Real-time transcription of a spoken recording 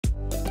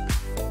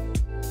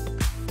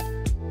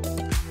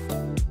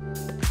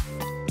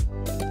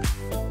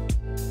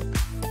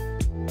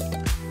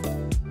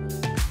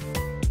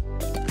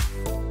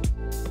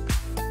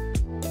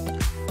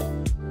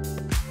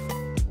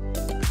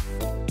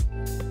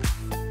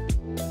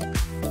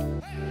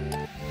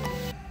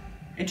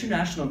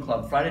International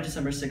Club, Friday,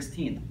 December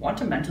 16th. Want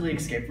to mentally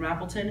escape from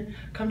Appleton?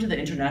 Come to the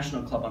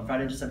International Club on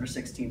Friday, December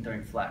 16th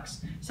during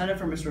Flex. Sign up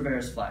for Ms.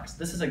 Rivera's Flex.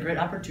 This is a great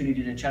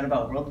opportunity to chat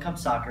about World Cup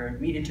soccer,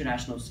 meet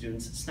international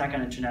students, snack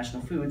on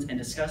international foods, and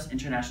discuss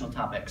international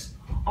topics.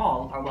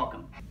 All are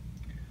welcome.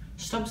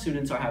 Some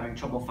students are having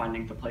trouble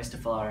finding the place to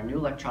fill out our new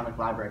electronic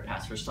library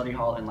pass for study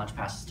hall and lunch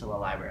passes to the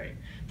library.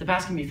 The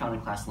pass can be found in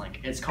class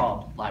link. It's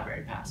called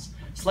Library Pass.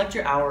 Select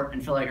your hour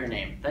and fill out your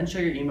name, then show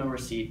your email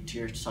receipt to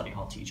your study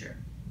hall teacher.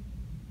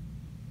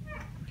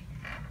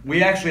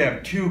 We actually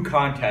have 2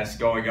 contests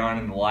going on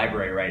in the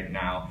library right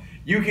now.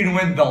 You can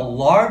win the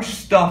large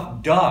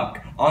stuffed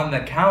duck on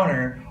the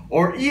counter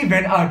or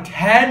even a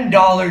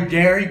 $10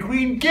 Dairy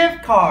Queen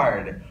gift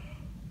card.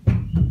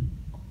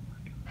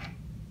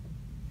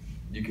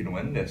 You can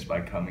win this by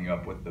coming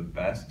up with the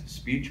best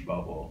speech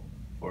bubble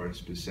for a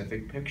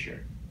specific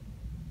picture.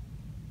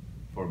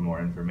 For more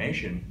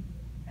information,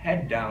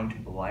 head down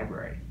to the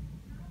library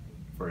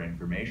for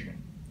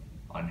information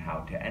on how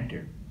to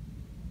enter.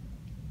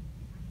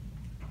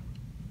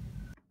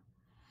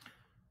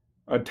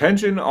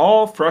 Attention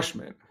all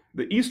freshmen.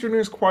 The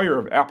Easterners Choir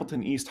of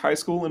Appleton East High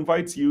School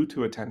invites you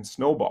to attend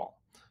Snowball,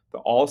 the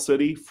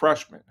all-city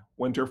freshman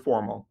winter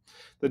formal.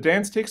 The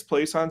dance takes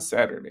place on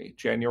Saturday,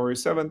 January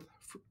 7th,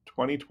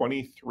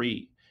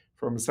 2023,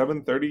 from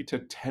 7:30 to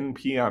 10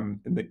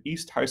 p.m. in the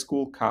East High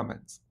School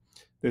Commons.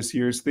 This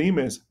year's theme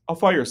is a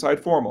fireside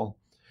formal.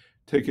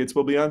 Tickets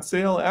will be on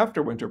sale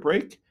after winter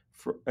break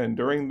and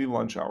during the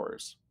lunch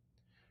hours.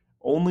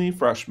 Only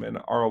freshmen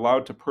are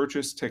allowed to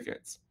purchase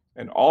tickets,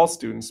 and all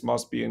students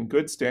must be in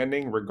good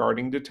standing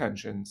regarding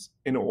detentions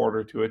in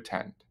order to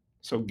attend.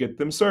 So get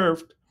them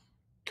served.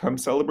 Come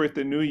celebrate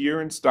the new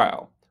year in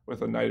style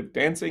with a night of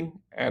dancing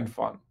and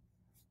fun.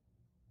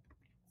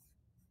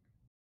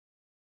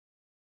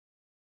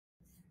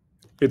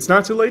 It's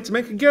not too late to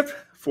make a gift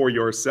for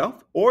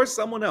yourself or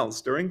someone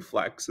else during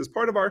Flex as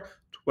part of our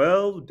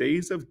 12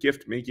 days of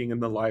gift making in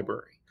the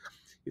library.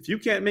 If you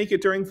can't make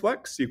it during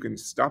Flex, you can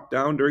stop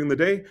down during the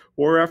day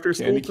or after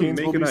school Candy to canes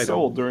make will an be item.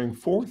 sold during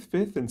 4th,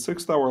 5th, and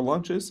 6th hour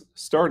lunches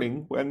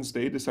starting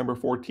Wednesday, December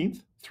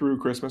 14th through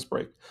Christmas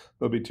break.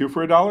 There'll be 2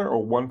 for $1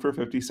 or 1 for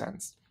 50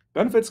 cents.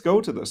 Benefits go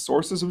to the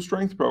Sources of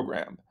Strength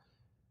program.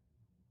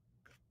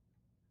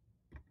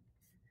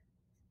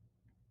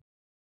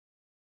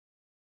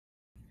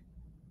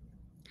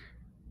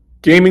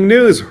 Gaming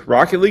news,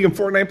 Rocket League and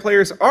Fortnite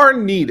players are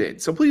needed,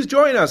 so please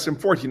join us in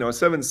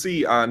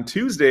 1407C on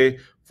Tuesday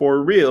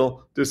for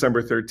real,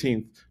 December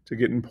 13th, to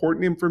get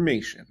important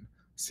information.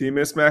 See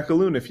Miss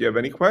McAloon if you have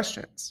any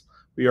questions.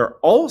 We are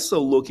also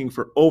looking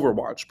for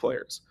Overwatch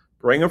players.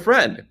 Bring a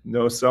friend.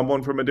 Know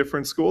someone from a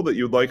different school that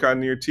you'd like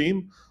on your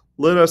team?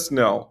 Let us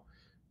know.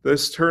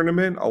 This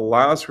tournament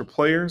allows for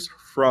players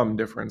from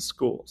different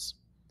schools.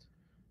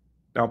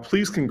 Now,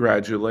 please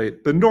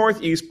congratulate the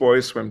Northeast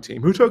Boys Swim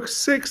Team, who took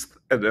 6th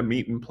at a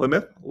meet in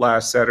Plymouth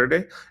last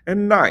Saturday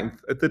and 9th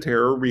at the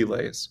Terror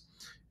Relays.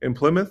 In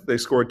Plymouth, they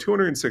scored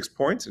 206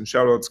 points, and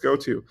shoutouts go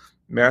to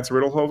Mats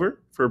Riddlehover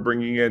for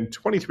bringing in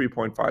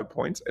 23.5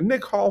 points, and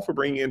Nick Hall for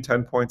bringing in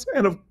 10 points,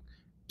 and of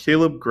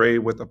Caleb Gray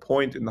with a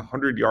point in the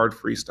 100-yard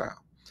freestyle.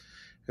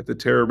 At the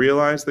Terror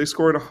Realize, they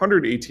scored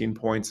 118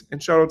 points,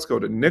 and shoutouts go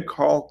to Nick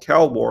Hall,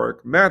 Cal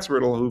Warwick, Mats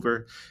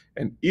Riddlehover,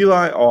 and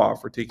Eli Awe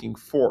for taking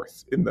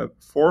 4th in the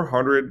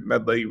 400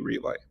 medley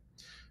relay.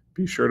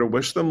 Be sure to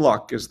wish them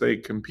luck as they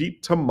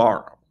compete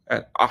tomorrow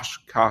at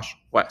Oshkosh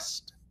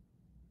West.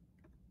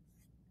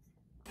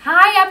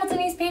 Hi,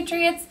 Appleton East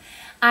Patriots.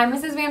 I'm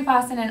Mrs. Van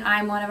Fossen, and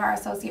I'm one of our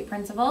associate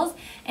principals,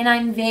 and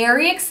I'm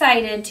very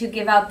excited to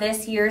give out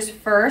this year's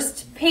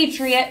first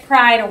Patriot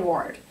Pride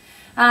Award.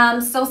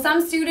 So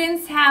some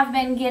students have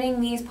been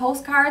getting these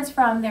postcards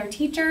from their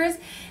teachers.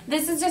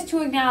 This is just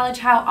to acknowledge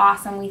how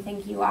awesome we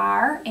think you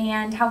are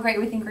and how great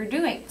we think we're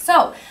doing.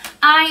 So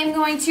I am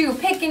going to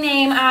pick a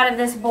name out of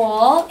this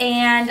bowl,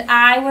 and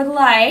I would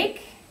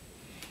like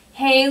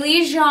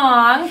Haley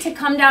Zhang to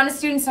come down to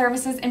Student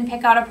Services and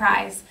pick out a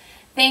prize.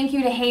 Thank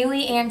you to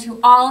Haley and to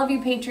all of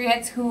you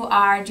Patriots who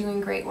are doing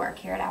great work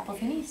here at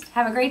Appleton East.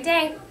 Have a great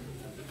day.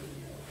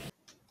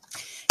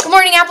 Good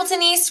morning,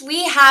 Appleton East.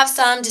 We have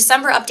some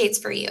December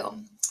updates for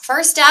you.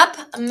 First up,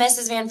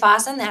 Mrs. Van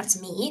Fossen, that's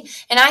me,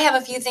 and I have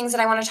a few things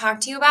that I want to talk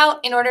to you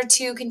about in order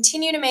to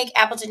continue to make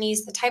Appleton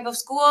East the type of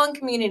school and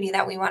community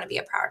that we want to be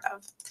a part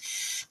of.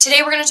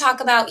 Today, we're going to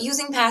talk about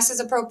using passes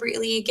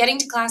appropriately, getting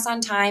to class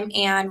on time,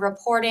 and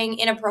reporting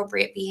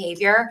inappropriate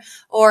behavior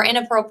or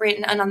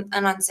inappropriate and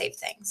unsafe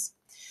things.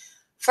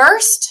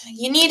 First,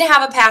 you need to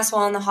have a pass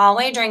while in the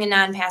hallway during a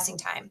non-passing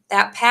time.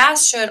 That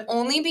pass should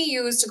only be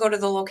used to go to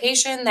the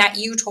location that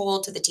you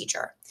told to the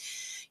teacher.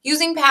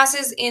 Using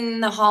passes in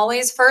the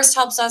hallways first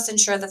helps us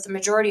ensure that the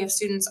majority of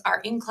students are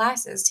in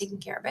classes taking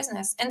care of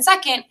business. And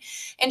second,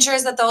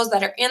 ensures that those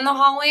that are in the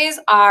hallways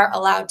are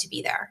allowed to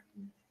be there.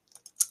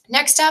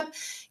 Next up,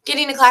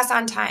 getting to class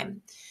on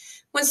time.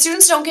 When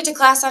students don't get to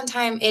class on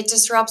time, it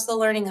disrupts the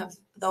learning of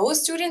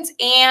those students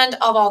and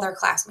of all their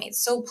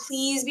classmates. So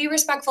please be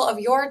respectful of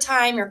your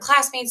time, your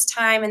classmates'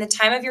 time, and the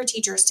time of your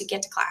teachers to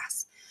get to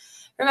class.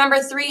 Remember,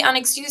 3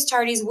 unexcused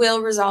tardies will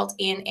result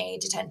in a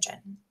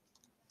detention.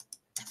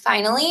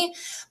 Finally,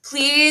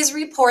 please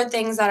report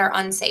things that are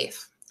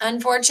unsafe.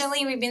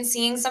 Unfortunately, we've been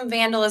seeing some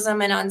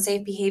vandalism and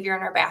unsafe behavior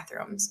in our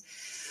bathrooms.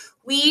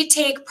 We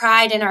take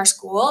pride in our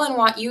school and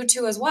want you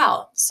to as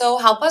well. So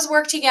help us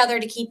work together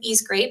to keep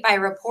East great by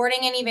reporting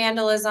any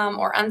vandalism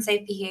or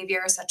unsafe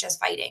behavior such as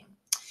fighting.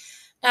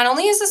 Not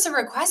only is this a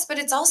request, but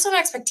it's also an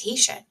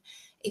expectation.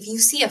 If you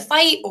see a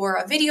fight or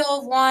a video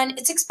of one,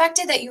 it's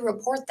expected that you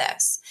report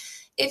this.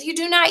 If you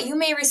do not, you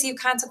may receive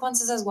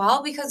consequences as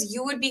well because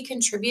you would be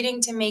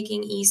contributing to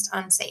making East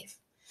unsafe.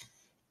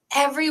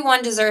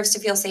 Everyone deserves to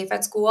feel safe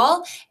at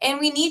school, and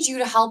we need you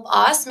to help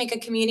us make a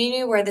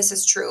community where this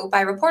is true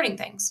by reporting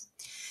things.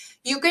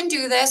 You can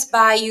do this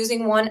by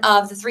using one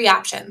of the 3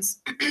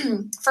 options.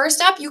 First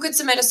up, you could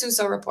submit a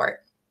SUSO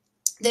report.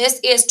 This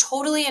is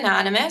totally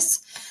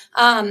anonymous.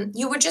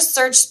 You would just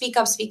search Speak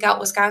Up, Speak Out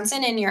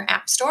Wisconsin in your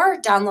app store,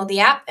 download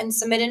the app, and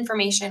submit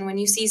information when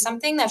you see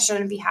something that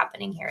shouldn't be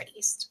happening here at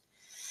East.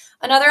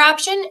 Another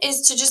option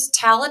is to just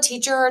tell a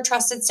teacher or a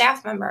trusted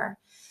staff member.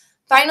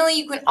 Finally,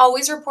 you can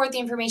always report the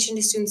information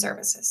to Student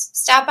Services.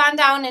 Stop on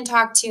down and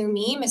talk to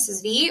me,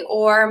 Mrs. V,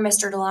 or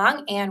Mr.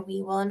 DeLong, and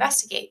we will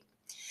investigate.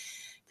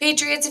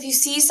 Patriots, if you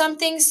see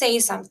something, say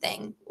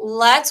something.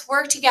 Let's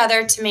work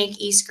together to make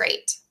East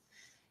great.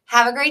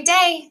 Have a great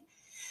day.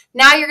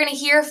 Now you're going to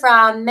hear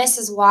from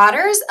Mrs.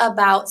 Waters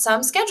about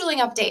some scheduling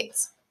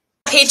updates.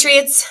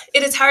 Patriots,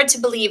 it is hard to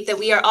believe that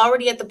we are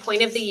already at the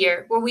point of the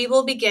year where we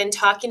will begin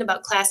talking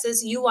about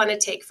classes you want to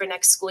take for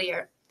next school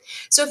year.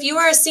 So if you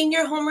are a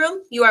senior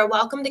homeroom, you are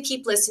welcome to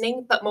keep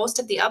listening, but most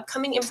of the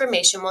upcoming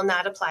information will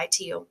not apply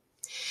to you.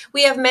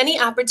 We have many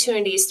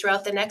opportunities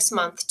throughout the next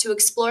month to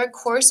explore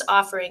course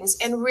offerings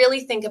and really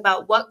think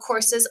about what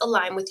courses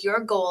align with your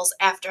goals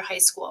after high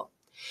school.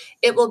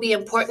 It will be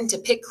important to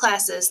pick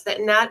classes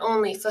that not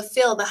only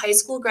fulfill the high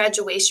school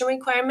graduation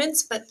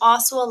requirements, but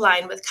also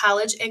align with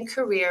college and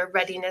career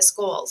readiness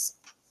goals.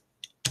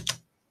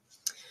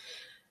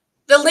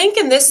 The link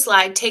in this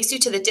slide takes you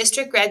to the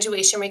district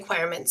graduation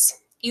requirements.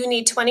 You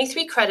need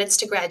 23 credits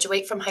to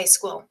graduate from high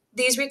school.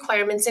 These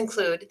requirements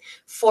include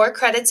 4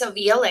 credits of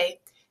ELA,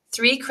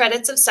 3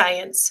 credits of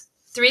science,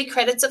 3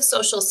 credits of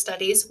social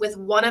studies, with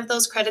 1 of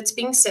those credits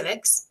being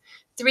civics,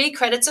 3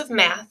 credits of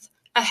math,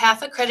 a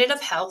half a credit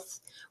of health,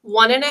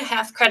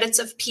 1.5 credits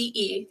of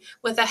PE,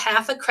 with a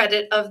half a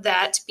credit of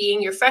that being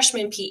your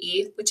freshman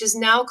PE, which is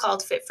now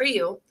called Fit for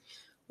You,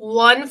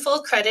 1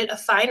 full credit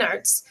of fine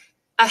arts,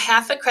 a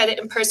half a credit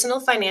in personal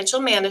financial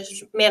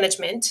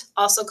management,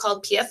 also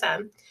called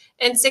PFM,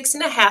 and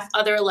 6.5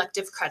 other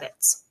elective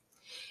credits.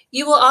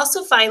 You will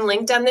also find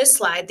linked on this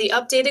slide the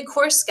updated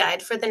course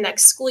guide for the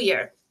next school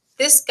year.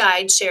 This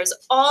guide shares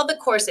all the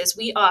courses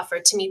we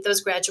offer to meet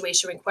those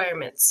graduation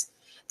requirements.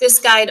 This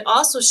guide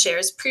also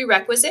shares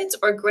prerequisites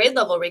or grade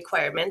level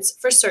requirements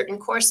for certain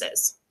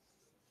courses.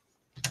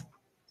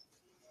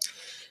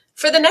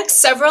 For the next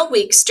several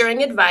weeks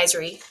during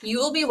advisory, you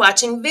will be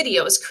watching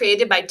videos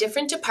created by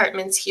different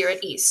departments here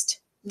at East.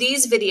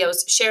 These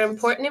videos share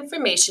important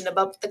information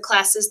about the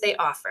classes they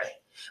offer.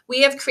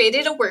 We have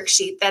created a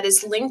worksheet that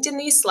is linked in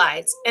these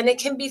slides, and it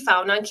can be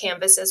found on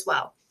Canvas as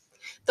well.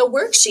 The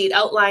worksheet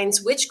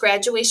outlines which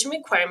graduation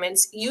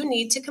requirements you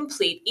need to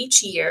complete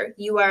each year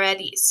you are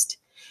at East.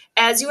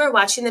 As you are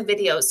watching the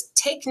videos,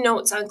 take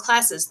notes on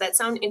classes that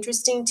sound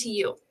interesting to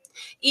you.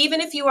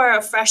 Even if you are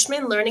a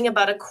freshman learning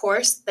about a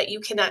course that you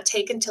cannot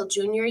take until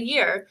junior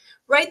year,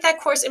 write that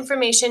course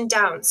information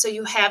down so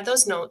you have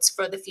those notes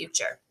for the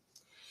future.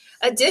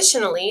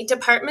 Additionally,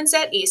 departments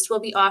at East will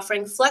be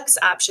offering flex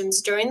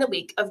options during the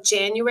week of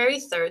January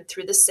 3rd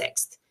through the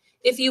 6th.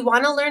 If you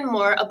want to learn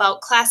more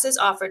about classes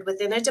offered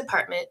within a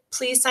department,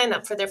 please sign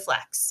up for their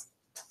flex.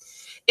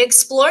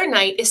 Explore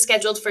Night is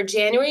scheduled for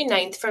January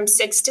 9th from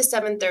 6 to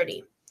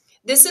 7:30.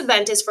 This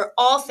event is for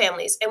all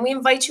families, and we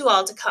invite you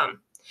all to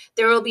come.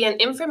 There will be an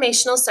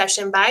informational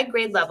session by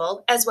grade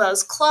level, as well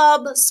as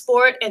club,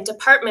 sport, and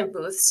department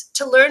booths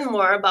to learn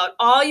more about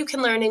all you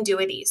can learn and do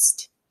at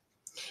East.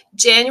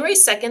 January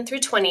 2nd through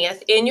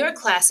 20th, in your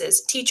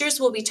classes, teachers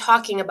will be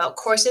talking about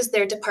courses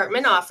their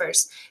department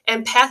offers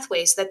and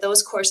pathways that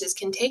those courses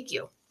can take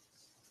you.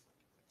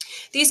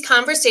 These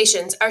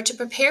conversations are to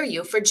prepare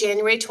you for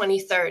January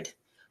 23rd.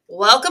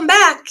 Welcome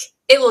back!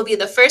 It will be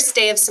the first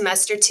day of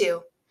semester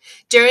 2.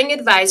 During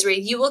advisory,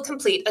 you will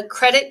complete a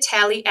credit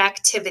tally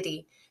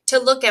activity to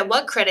look at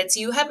what credits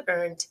you have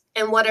earned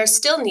and what are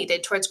still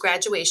needed towards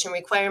graduation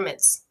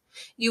requirements.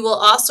 You will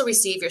also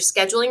receive your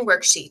scheduling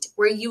worksheet,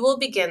 where you will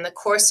begin the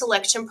course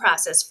selection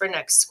process for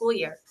next school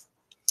year.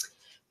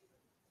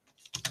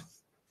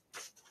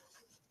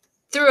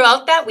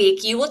 Throughout that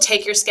week, you will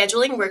take your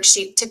scheduling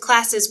worksheet to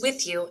classes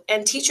with you,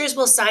 and teachers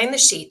will sign the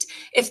sheet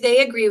if they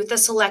agree with the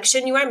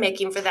selection you are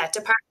making for that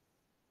department.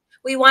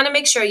 We want to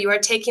make sure you are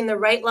taking the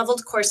right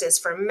leveled courses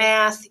for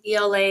math,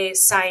 ELA,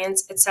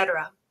 science,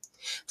 etc.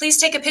 Please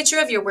take a picture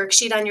of your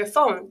worksheet on your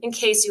phone in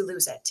case you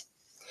lose it.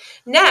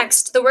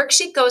 Next, the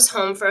worksheet goes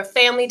home for a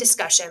family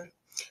discussion.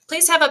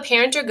 Please have a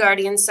parent or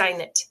guardian sign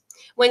it.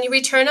 When you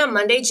return on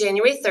Monday,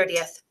 January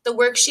 30th, the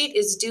worksheet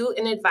is due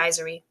in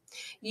advisory.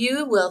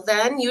 You will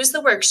then use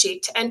the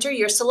worksheet to enter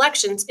your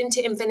selections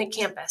into Infinite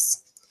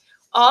Campus.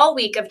 All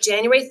week of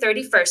January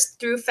 31st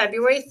through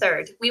February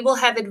 3rd, we will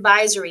have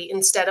advisory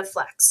instead of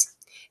flex.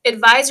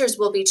 Advisors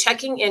will be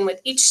checking in with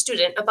each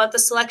student about the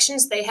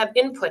selections they have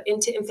input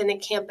into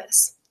Infinite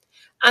Campus.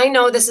 I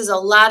know this is a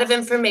lot of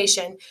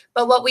information,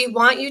 but what we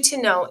want you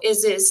to know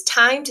is it is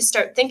time to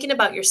start thinking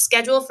about your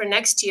schedule for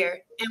next year,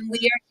 and we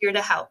are here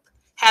to help.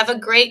 Have a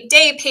great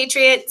day,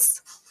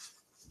 Patriots!